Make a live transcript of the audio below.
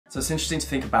So it's interesting to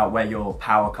think about where your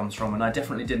power comes from, and I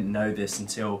definitely didn't know this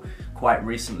until quite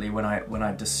recently when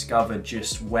I discovered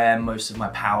just where most of my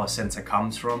power center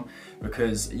comes from.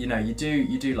 Because you know, you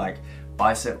do like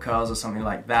bicep curls or something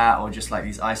like that, or just like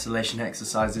these isolation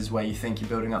exercises where you think you're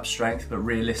building up strength, but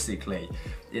realistically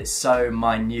it's so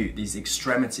minute, these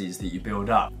extremities that you build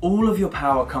up. All of your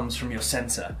power comes from your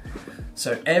center.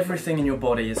 So everything in your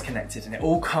body is connected, and it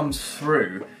all comes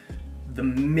through the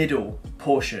middle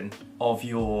portion of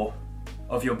your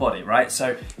body, right?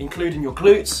 So including your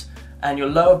glutes and your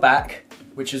lower back,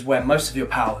 which is where most of your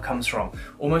power comes from.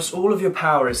 Almost all of your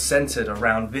power is centered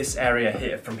around this area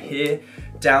here, from here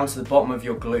down to the bottom of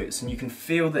your glutes, and you can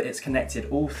feel that it's connected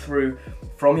all through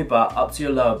from your butt up to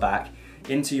your lower back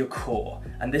into your core.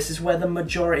 And this is where the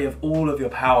majority of all of your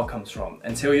power comes from,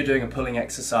 until you're doing a pulling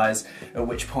exercise, at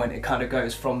which point it kind of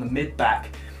goes from the mid back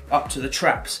up to the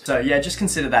traps. So yeah, just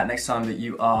consider that next time that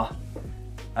you are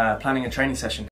planning a training session.